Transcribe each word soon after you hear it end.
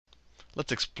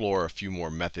Let's explore a few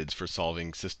more methods for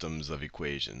solving systems of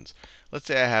equations. Let's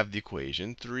say I have the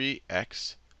equation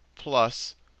 3x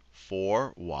plus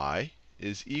 4y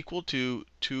is equal to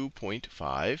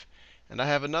 2.5. And I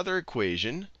have another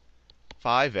equation,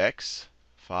 5x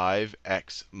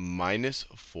minus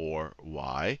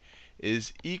 4y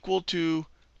is equal to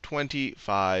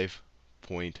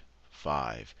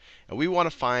 25.5. And we want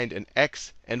to find an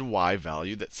x and y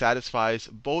value that satisfies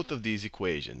both of these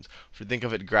equations. If you think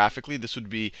of it graphically, this would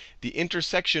be the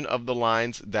intersection of the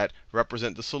lines that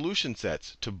represent the solution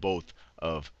sets to both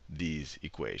of these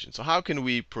equations. So how can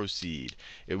we proceed?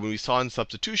 When we saw in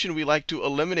substitution, we like to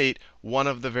eliminate one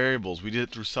of the variables. We did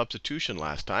it through substitution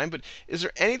last time. But is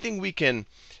there anything we can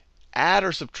add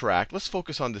or subtract? Let's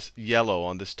focus on this yellow,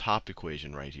 on this top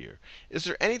equation right here. Is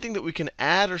there anything that we can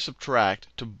add or subtract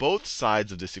to both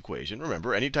sides of this equation?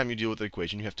 Remember, anytime you deal with an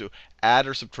equation, you have to add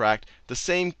or subtract the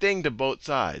same thing to both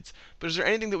sides. But is there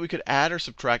anything that we could add or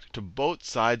subtract to both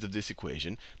sides of this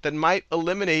equation that might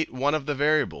eliminate one of the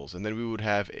variables? And then we would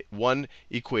have one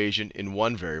equation in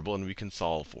one variable, and we can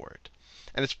solve for it.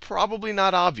 And it's probably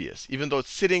not obvious, even though it's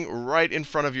sitting right in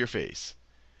front of your face.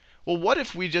 Well, what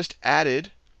if we just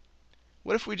added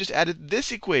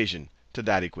this equation to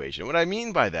that equation? What I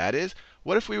mean by that is,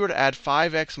 what if we were to add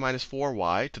 5x minus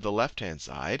 4y to the left-hand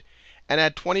side and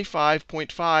add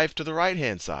 25.5 to the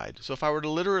right-hand side? So if I were to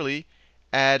literally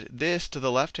add this to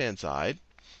the left-hand side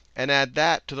and add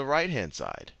that to the right-hand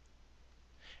side.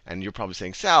 And you're probably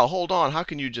saying, Sal, hold on. How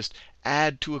can you just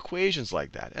add two equations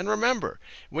like that? And remember,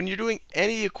 when you're doing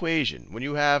any equation, when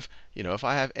you have, if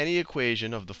I have any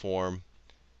equation of the form,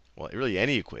 well, really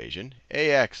any equation,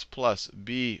 ax plus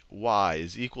by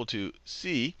is equal to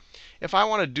c. If I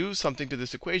want to do something to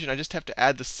this equation, I just have to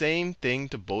add the same thing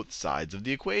to both sides of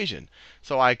the equation.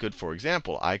 So I could, for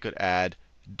example, I could add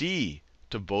d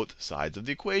to both sides of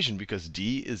the equation, because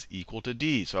d is equal to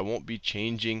d. So I won't be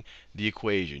changing the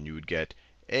equation. You would get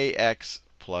ax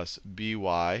plus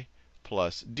by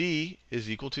plus d is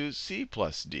equal to c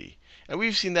plus d. And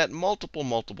we've seen that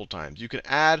multiple times. You can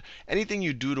add anything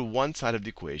you do to one side of the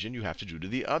equation, you have to do to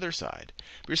the other side.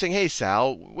 But you're saying, hey,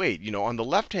 Sal, wait, on the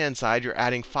left-hand side, you're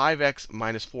adding 5x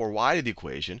minus 4y to the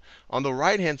equation. On the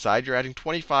right-hand side, you're adding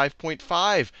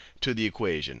 25.5 to the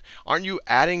equation. Aren't you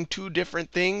adding two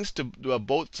different things to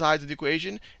both sides of the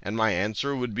equation? And my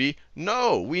answer would be,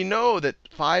 no. We know that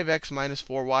 5x minus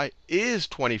 4y is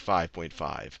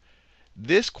 25.5.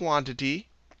 This quantity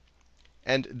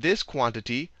and this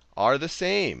quantity are the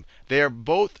same. They are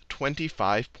both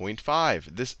 25.5.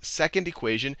 This second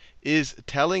equation is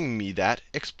telling me that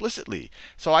explicitly.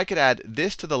 So I could add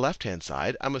this to the left-hand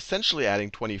side. I'm essentially adding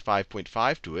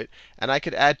 25.5 to it. And I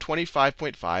could add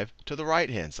 25.5 to the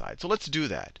right-hand side. So let's do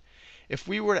that. If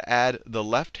we were to add the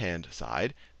left-hand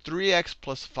side, 3x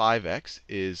plus 5x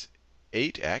is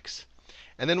 8x.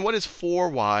 And then what is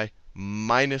 4y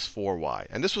minus 4y?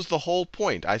 And this was the whole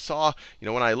point. I saw,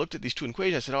 when I looked at these two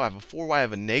equations, I said, oh, I have a 4y, I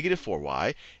have a negative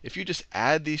 4y. If you just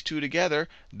add these two together,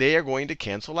 they are going to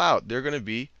cancel out. They're going to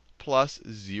be plus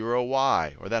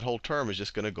 0y, or that whole term is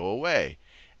just going to go away.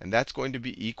 And that's going to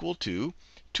be equal to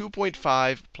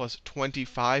 2.5 plus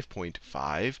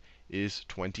 25.5 is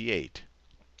 28.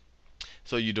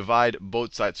 So you divide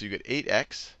both sides. So you get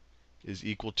 8x is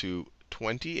equal to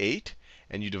 28.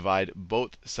 And you divide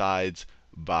both sides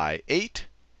by 8.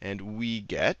 And we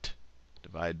get,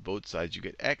 divide both sides, you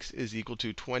get x is equal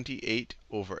to 28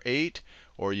 over 8.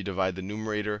 Or you divide the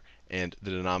numerator and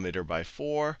the denominator by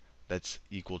 4. That's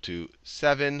equal to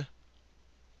 7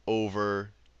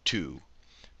 over 2.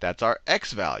 That's our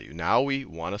x value. Now we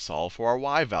want to solve for our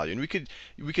y value. And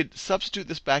we could substitute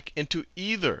this back into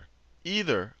either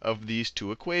of these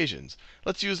two equations.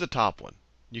 Let's use the top one.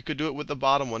 You could do it with the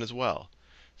bottom one as well.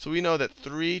 So we know that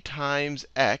 3 times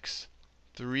x,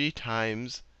 3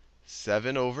 times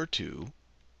 7 over 2,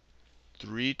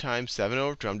 3 times 7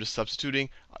 over 2, I'm just substituting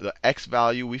the x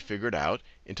value we figured out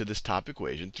into this top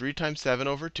equation. 3 times 7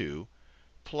 over 2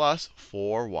 plus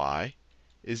 4y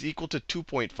is equal to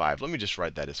 2.5. Let me just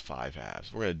write that as 5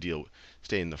 halves. We're going to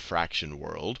stay in the fraction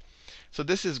world. So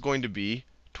this is going to be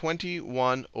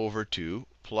 21 over 2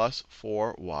 plus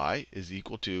 4y is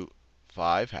equal to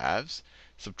 5 halves.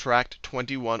 Subtract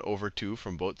 21 over 2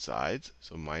 from both sides.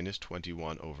 So minus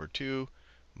 21 over 2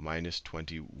 minus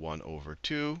 21 over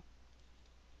 2.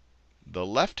 The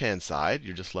left-hand side,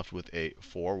 you're just left with a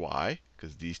 4y,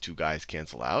 because these two guys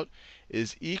cancel out,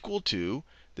 is equal to,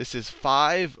 this is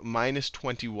 5 minus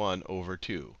 21 over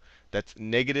 2. That's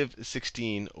negative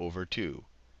 16 over 2.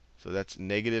 So that's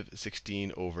negative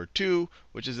 16 over 2,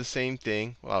 which is the same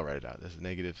thing. Well, I'll write it out. This is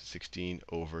negative 16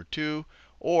 over 2.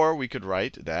 Or we could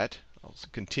write that, I'll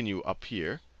continue up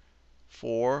here,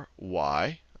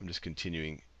 4y, I'm just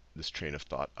continuing this train of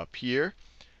thought up here.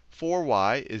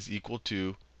 4y is equal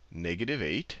to negative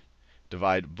 8.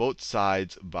 Divide both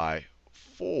sides by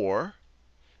 4,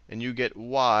 and you get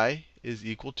y is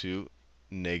equal to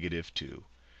negative 2.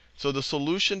 So the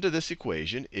solution to this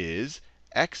equation is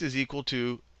x is equal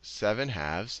to 7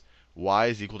 halves, y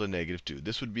is equal to negative 2.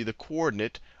 This would be the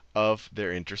coordinate of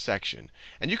their intersection.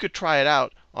 And you could try it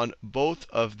out on both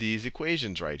of these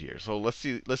equations right here. So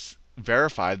let's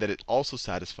verify that it also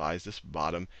satisfies this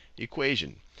bottom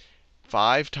equation.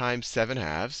 5 times 7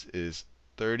 halves is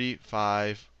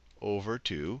 35 over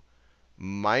 2,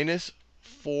 minus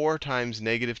 4 times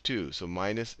negative 2, so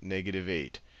minus negative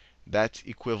 8. That's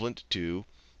equivalent to,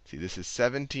 see, this is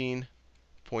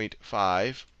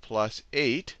 17.5 plus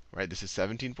 8, right? This is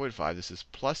 17.5, this is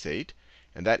plus 8,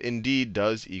 and that indeed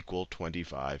does equal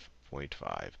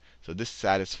 25.5. So this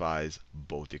satisfies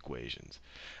both equations.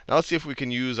 Now let's see if we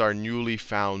can use our newly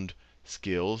found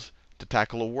skills to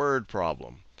tackle a word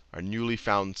problem. Our newly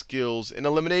found skills in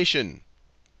elimination.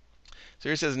 So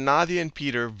here it says, Nadia and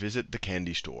Peter visit the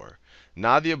candy store.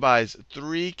 Nadia buys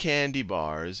 3 candy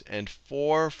bars and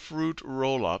 4 fruit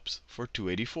roll-ups for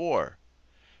 $2.84.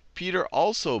 Peter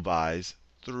also buys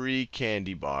 3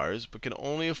 candy bars, but can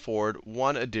only afford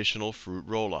 1 additional fruit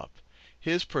roll-up.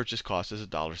 His purchase cost is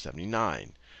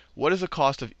 $1.79. What is the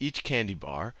cost of each candy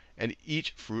bar and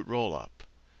each fruit roll-up?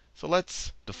 So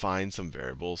let's define some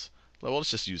variables. Well,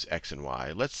 let's just use x and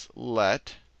y. Let's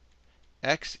let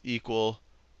x equal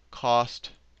cost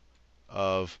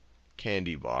of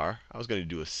candy bar. I was going to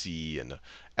do a C and a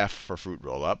F for fruit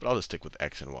roll-up, but I'll just stick with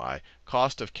x and y.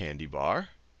 Cost of candy bar.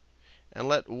 And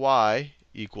let y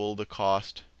equal the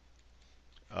cost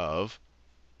of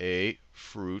a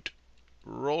fruit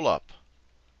roll-up.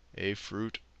 A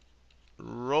fruit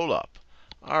roll-up.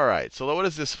 All right, so what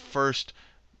does this first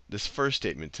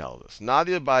statement tell us?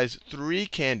 Nadia buys 3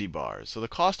 candy bars. So the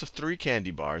cost of 3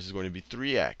 candy bars is going to be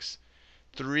 3x.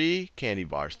 3 candy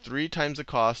bars, 3 times the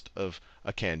cost of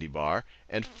a candy bar,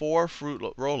 and 4 fruit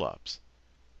roll-ups,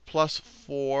 plus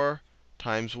 4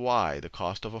 times y, the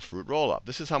cost of a fruit roll-up.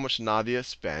 This is how much Nadia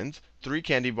spends. 3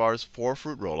 candy bars, 4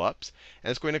 fruit roll-ups,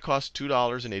 and it's going to cost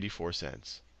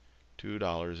 $2.84.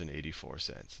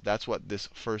 $2.84. That's what this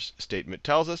first statement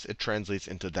tells us. It translates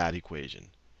into that equation.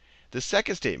 The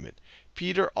second statement,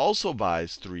 Peter also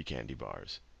buys 3 candy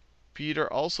bars.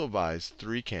 Peter also buys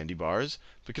 3 candy bars,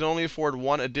 but can only afford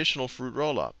 1 additional fruit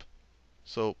roll-up.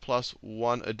 So plus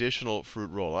 1 additional fruit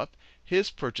roll-up.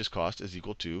 His purchase cost is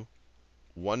equal to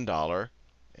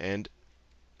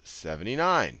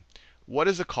 $1.79. What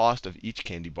is the cost of each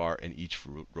candy bar and each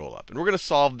fruit roll-up? And we're going to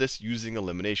solve this using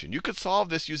elimination. You could solve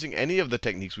this using any of the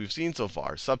techniques we've seen so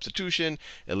far. Substitution,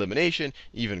 elimination,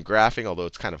 even graphing, although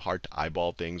it's kind of hard to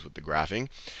eyeball things with the graphing.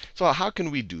 So how can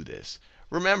we do this?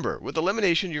 Remember, with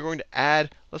elimination, you're going to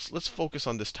add, let's focus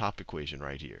on this top equation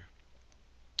right here.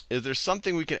 Is there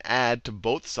something we can add to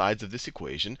both sides of this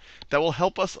equation that will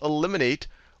help us eliminate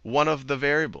one of the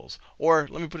variables? Or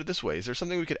let me put it this way. Is there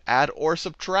something we could add or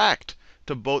subtract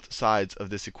to both sides of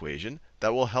this equation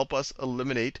that will help us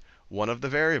eliminate one of the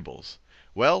variables?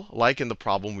 Well, like in the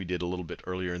problem we did a little bit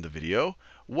earlier in the video,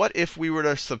 what if we were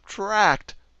to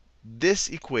subtract this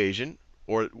equation,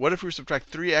 or what if we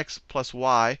subtract 3x plus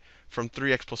y from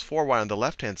 3x plus 4y on the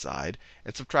left-hand side,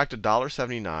 and subtract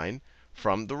 $1.79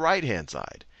 from the right-hand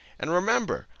side? And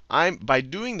remember, by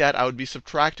doing that, I would be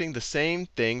subtracting the same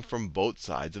thing from both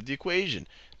sides of the equation.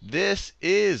 This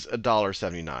is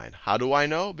 $1.79. How do I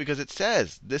know? Because it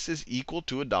says this is equal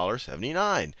to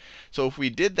 $1.79. So if we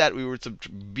did that, we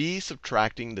would be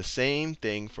subtracting the same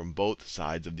thing from both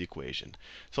sides of the equation.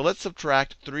 So let's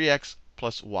subtract 3x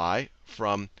plus y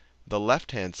from the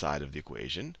left-hand side of the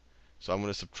equation. So I'm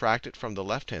going to subtract it from the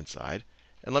left-hand side.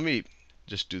 And let me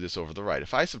just do this over the right.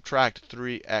 If I subtract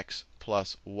 3x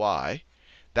plus y,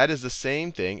 that is the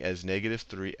same thing as negative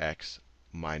 3x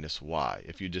minus y,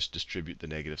 if you just distribute the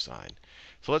negative sign.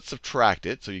 So let's subtract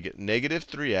it. So you get negative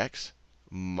 3x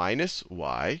minus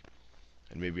y.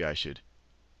 And maybe I should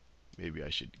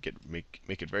make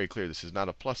it very clear this is not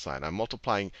a plus sign. I'm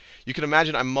multiplying. You can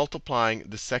imagine I'm multiplying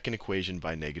the second equation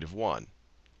by negative 1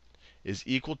 is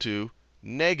equal to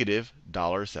negative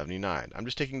 $1.79. I'm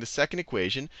just taking the second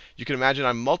equation. You can imagine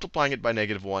I'm multiplying it by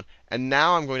negative 1. And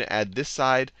now I'm going to add this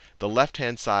side, the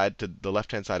left-hand side, to the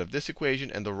left-hand side of this equation,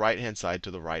 and the right-hand side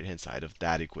to the right-hand side of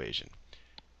that equation.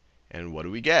 And what do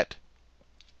we get?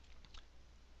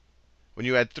 When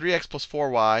you add 3x plus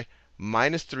 4y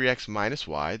minus 3x minus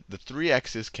y, the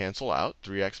 3x's cancel out.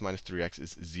 3x minus 3x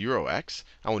is 0x.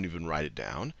 I won't even write it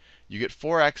down. You get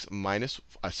 4y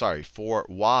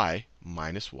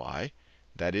minus y.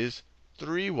 That is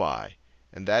 3y.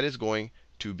 and that is going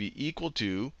to be equal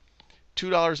to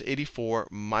 $2.84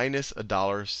 minus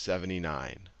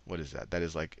 $1.79. What is that?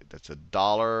 That's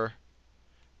 $1.05.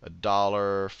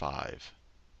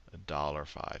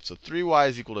 $1.05. So 3y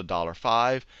is equal to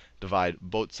 $1.05. Divide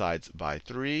both sides by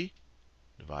 3.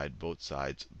 Divide both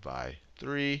sides by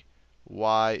 3.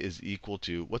 Y is equal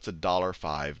to, what's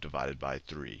 $1.05 divided by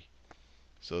 3?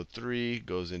 So 3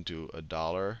 goes into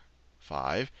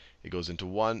 $1.05. It goes into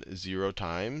 1 0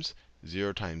 times.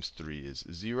 0 times 3 is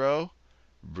 0.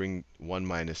 Bring 1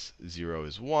 minus 0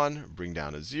 is 1. Bring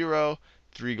down a 0.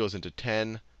 3 goes into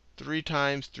 10 3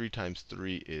 times. 3 times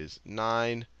 3 is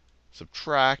 9.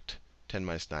 Subtract. 10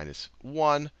 minus 9 is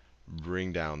 1.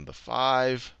 Bring down the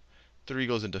 5. 3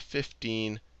 goes into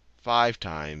 15 5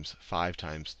 times. 5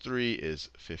 times 3 is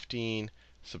 15.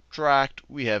 Subtract.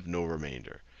 We have no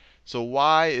remainder. So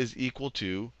y is equal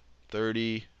to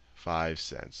 35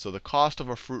 cents. So the cost of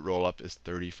a fruit roll-up is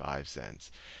 35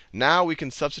 cents. Now we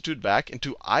can substitute back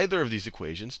into either of these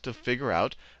equations to figure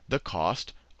out the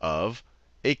cost of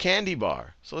a candy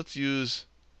bar. So let's use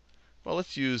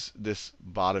this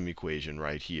bottom equation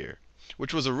right here,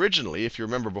 which was originally, if you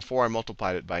remember before I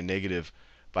multiplied it by negative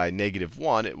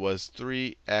 1, it was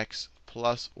 3x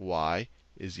plus y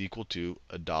is equal to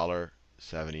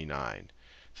 $1.79.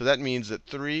 So that means that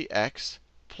 3x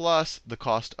plus the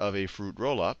cost of a fruit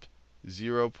roll-up,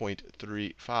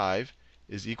 0.35,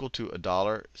 is equal to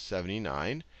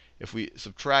 $1.79. If we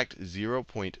subtract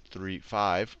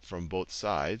 0.35 from both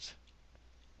sides,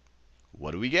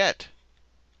 what do we get?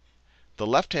 The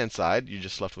left-hand side, you're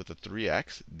just left with a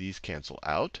 3x. These cancel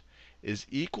out, is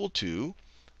equal to,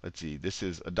 let's see, this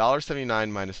is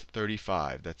 $1.79 minus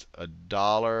 35. That's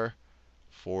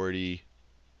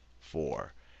 $1.44.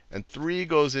 And 3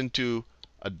 goes into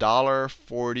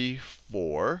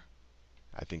 $1.44.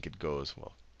 I think it goes,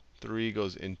 well, 3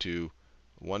 goes into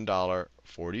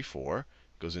 $1.44.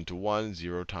 Goes into 1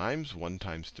 0 times. 1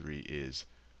 times 3 is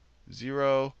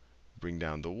 0. Bring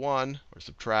down the 1, or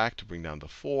subtract, bring down the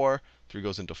 4. 3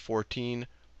 goes into 14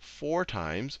 4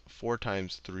 times. 4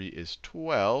 times 3 is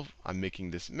 12. I'm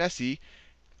making this messy.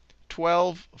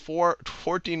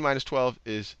 14 minus 12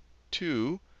 is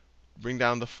 2. Bring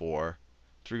down the 4.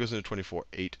 3 goes into 24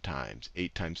 8 times.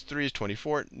 8 times 3 is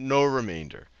 24. No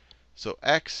remainder. So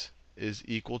x is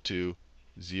equal to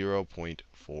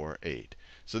 0.48.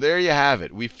 So there you have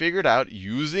it. We figured out,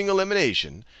 using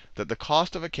elimination, that the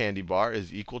cost of a candy bar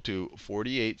is equal to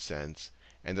 48 cents,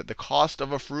 and that the cost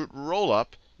of a fruit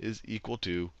roll-up is equal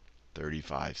to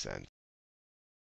 35 cents.